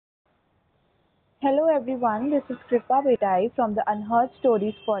Hello everyone, this is Kripa Betai from the Unheard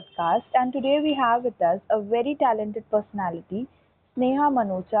Stories podcast, and today we have with us a very talented personality, Sneha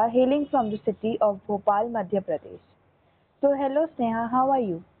Manocha, hailing from the city of Bhopal, Madhya Pradesh. So hello Sneha, how are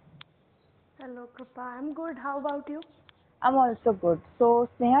you? Hello, Kripa. I'm good. How about you? I'm also good. So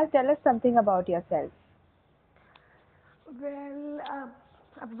Sneha, tell us something about yourself. Well,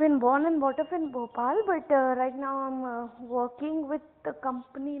 I've been born and brought up in Bhopal, but right now I'm working with a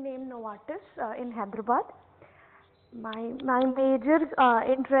company named Novartis in Hyderabad. My major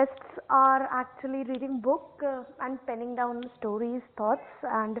interests are actually reading book and penning down stories, thoughts,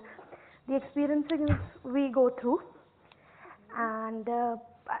 and the experiences we go through. And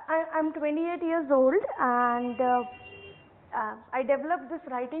I'm 28 years old, and I developed this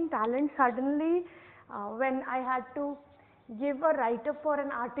writing talent suddenly when I had to give a write-up for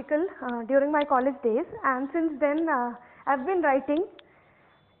an article during my college days, and since then I've been writing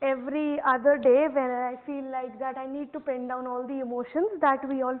every other day when I feel like that I need to pen down all the emotions that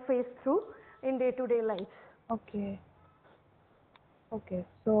we all face through in day-to-day life. Okay, okay.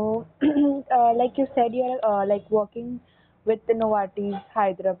 So, like you said, you're like working with the Novartis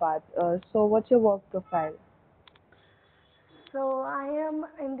Hyderabad. So, what's your work profile? So I am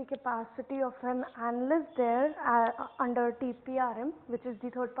in the capacity of an analyst there under TPRM, which is the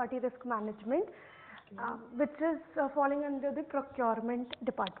third party risk management, Okay. which is falling under the procurement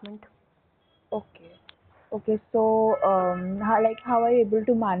department. Okay. Okay. So, how are you able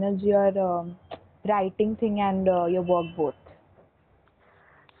to manage your writing thing and your work both?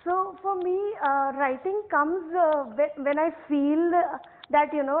 So for me, writing comes when I feel that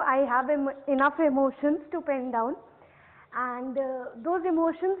I have enough emotions to pen down, and those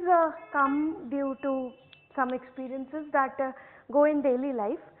emotions come due to some experiences that go in daily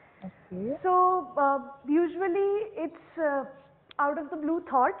life. Okay. So usually it's out of the blue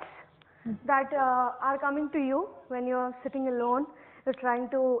thoughts Hmm. that are coming to you when you're sitting alone, you're trying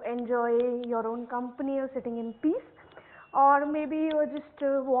to enjoy your own company, you're sitting in peace, or maybe you're just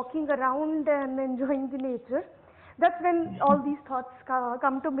walking around and enjoying the nature. That's when all these thoughts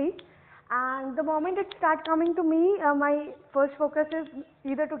come to me. And the moment it start coming to me, my first focus is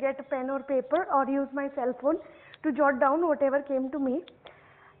either to get a pen or paper or use my cell phone to jot down whatever came to me,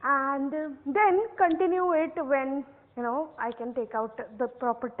 and then continue it when I can take out the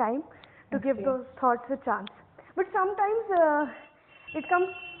proper time to give Okay. those thoughts a chance. But sometimes it comes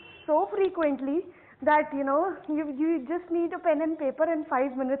so frequently that you just need a pen and paper and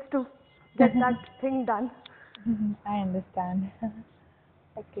 5 minutes to get that thing done. I understand.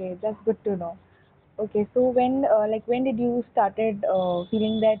 Okay, that's good to know. Okay, so when did you started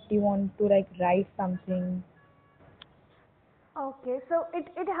feeling that you want to like write something? Okay, so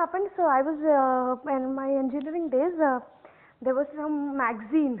it happened. So I was in my engineering days. There was some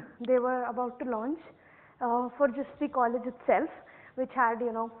magazine they were about to launch for just the college itself, which had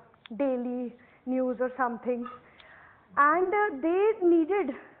daily news or something, and they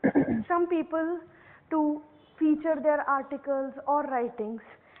needed some people to feature their articles or writings,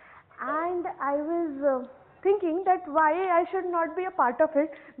 and I was thinking that why I should not be a part of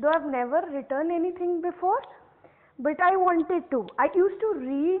it, though I've never written anything before, but I wanted to. I used to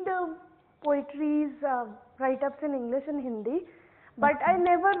read poetries, write-ups in English and Hindi, but I Okay.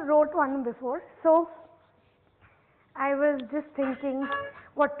 never wrote one before. So I was just thinking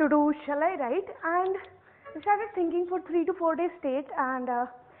what to do, shall I write? And I started thinking for 3 to 4 days straight, and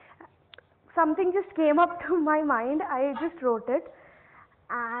something just came up to my mind. I just wrote it,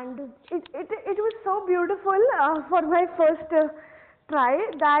 and it was so beautiful for my first try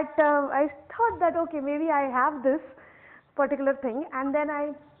that I thought that okay, maybe I have this particular thing, and then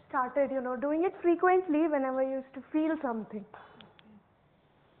I started doing it frequently whenever I used to feel something.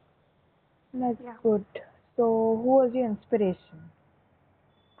 That's Yeah. good. So, who was your inspiration?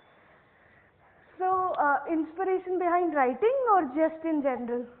 So inspiration behind writing or just in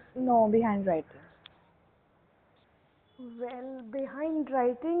general? No, behind writing. Well, behind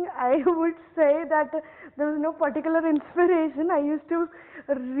writing, I would say that there was no particular inspiration. I used to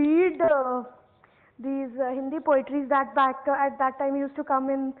read these Hindi poetries that back at that time used to come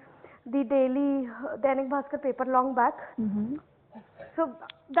in the daily Dainik Bhaskar paper long back. Mm-hmm. So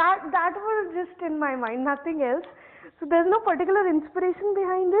that was just in my mind, nothing else. So there's no particular inspiration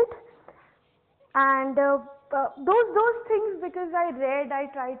behind it, and those things, because I read, I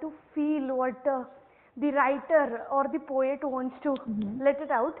try to feel what the writer or the poet wants to Mm-hmm. let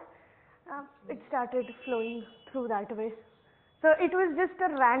it out. It started flowing through that way. So it was just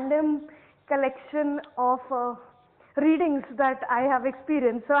a random collection of readings that I have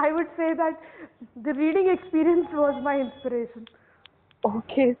experienced. So I would say that the reading experience was my inspiration.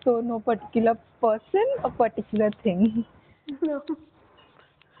 Okay, so no particular person or particular thing. No.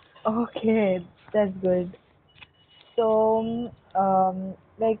 Okay, that's good. So,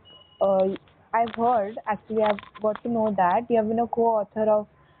 like, uh, I've heard, actually, I've got to know that you have been a co-author of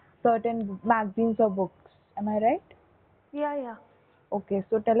certain magazines or books. Am I right? Yeah, yeah. Okay,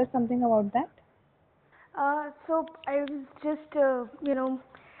 so tell us something about that. So I was just,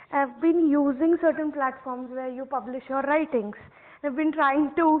 I've been using certain platforms where you publish your writings. I've been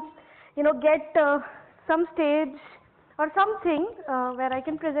trying to, get some stage or something where I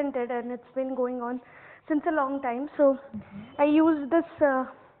can present it, and it's been going on since a long time. So I use this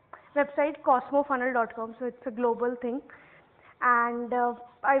website cosmofunnel.com. So it's a global thing, and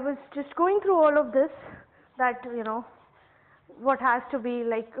I was just going through all of this that what has to be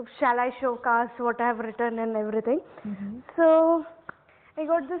like, shall I showcase what I have written and everything. Mm-hmm. So I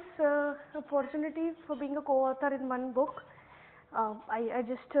got this opportunity for being a co-author in one book. I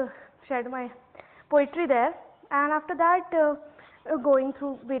just shared my poetry there, and after that, going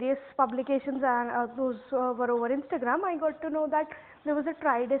through various publications, and those were over Instagram, I got to know that there was a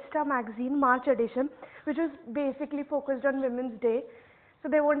Tridesta magazine March edition, which was basically focused on Women's Day. So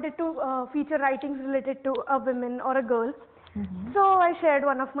they wanted to feature writings related to a woman or a girl. Mm-hmm. So I shared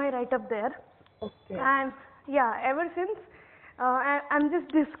one of my write-up there, Okay. and yeah, ever since I'm just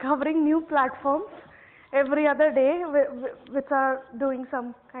discovering new platforms every other day which are doing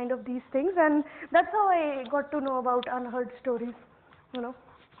some kind of these things, and that's how I got to know about unheard stories. You know.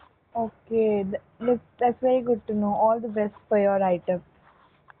 Okay, that's very good to know. All the best for your write-up.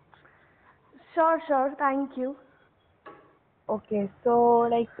 Sure, sure. Thank you. Okay, so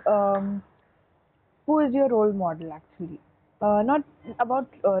like, who is your role model actually? Not about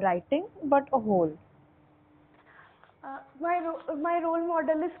writing, but a whole. My role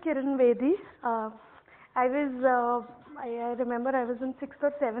model is Kiran Bedi. I was I remember I was in sixth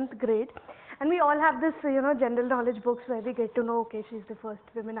or seventh grade, and we all have this general knowledge books where we get to know, okay, she's the first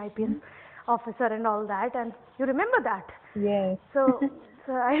women IPS officer and all that, and you remember that. Yes. So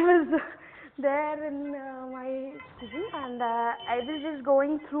I was there in my thing, and I was just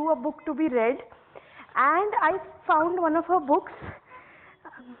going through a book to be read, and I found one of her books,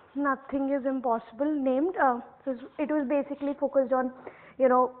 Nothing is Impossible, named. It was basically focused on,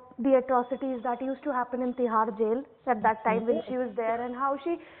 the atrocities that used to happen in Tihar jail at that time when she was there, and how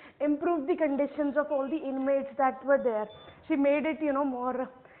she improved the conditions of all the inmates that were there. She made it, more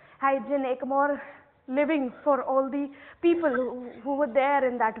hygienic, more living for all the people who were there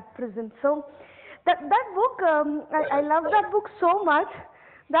in that prison. So that book, I love that book so much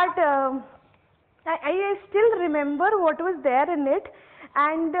that I still remember what was there in it,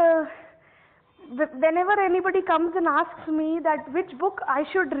 and whenever anybody comes and asks me that which book I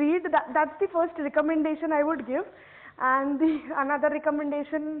should read, that's the first recommendation I would give, and the another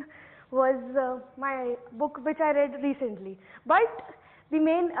recommendation was my book which I read recently. But the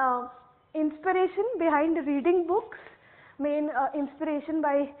main inspiration behind reading books, main inspiration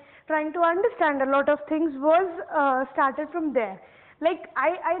by trying to understand a lot of things was started from there. Like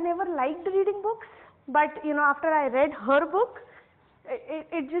I never liked reading books, but after I read her book,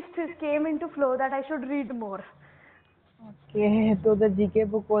 it just came into flow that I should read more. Okay, so the GK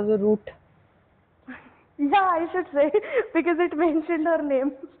book was a route. Yeah, I should say because it mentioned her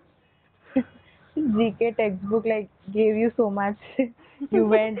name. GK textbook like gave you so much. You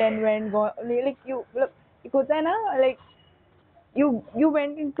went and went, go like you look, एक होता है ना, like you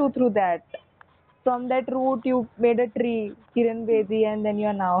went into through that. From that route, you made a tree, Kiran Bedi, and then you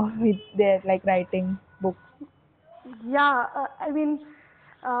are now with there like writing book. Yeah, I mean,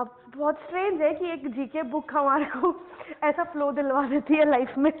 बहुत strange है कि एक GK book हमारे को ऐसा flow दिलवा देती है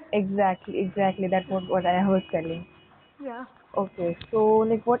लाइफ में. Exactly, exactly. That what I was telling. Yeah. Okay, so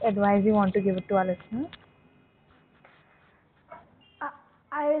like, what advice you want to give it to our listeners? I,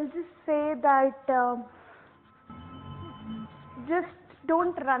 I'll just say that just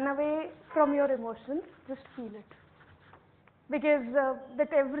don't run away from your emotions, just feel it. Because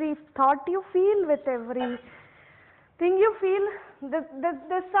with every thought you feel, with every thing you feel,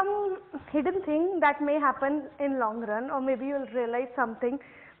 there's some hidden thing that may happen in long run, or maybe you'll realize something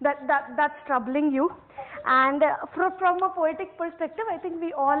that's troubling you. And from a poetic perspective, I think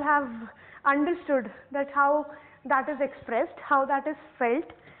we all have understood that how that is expressed, how that is felt.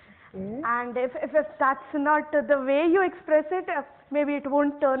 Okay. And if that's not the way you express it, maybe it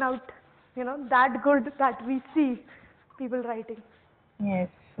won't turn out, that good that we see people writing. Yes.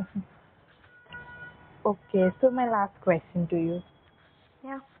 Okay, so my last question to you.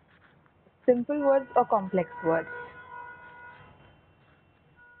 Yeah. Simple words or complex words?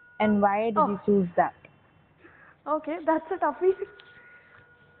 And why did Oh, you choose that? okay, that's a toughie.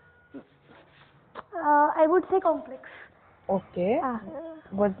 I would say complex. Okay. Uh,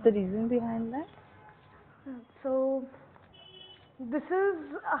 What's the reason behind that? so this is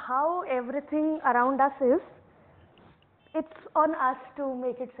how everything around us is. It's on us to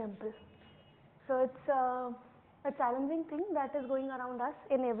make it simple. So it's a challenging thing that is going around us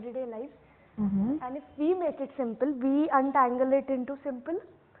in everyday life. Mm-hmm. And if we make it simple, we untangle it into simple,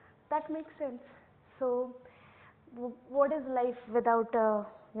 that makes sense. So, what is life without,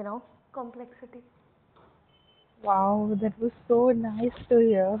 complexity? Wow, that was so nice to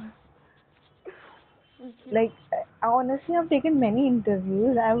hear. Thank you. Like, honestly, I've taken many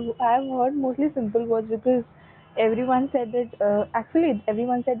interviews. I've heard mostly simple words because everyone said that actually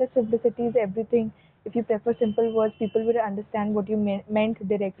everyone said that simplicity is everything. If you prefer simple words, people will understand what you meant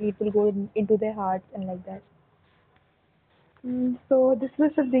directly. It will go into their hearts and like that. So this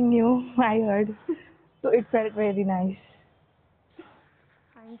was something new I heard. So it felt very nice.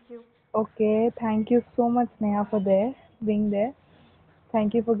 Thank you. Okay, thank you so much, Sneha, for being there.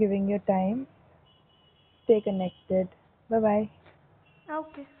 Thank you for giving your time. Stay connected. Bye bye.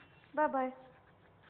 Okay. Bye bye.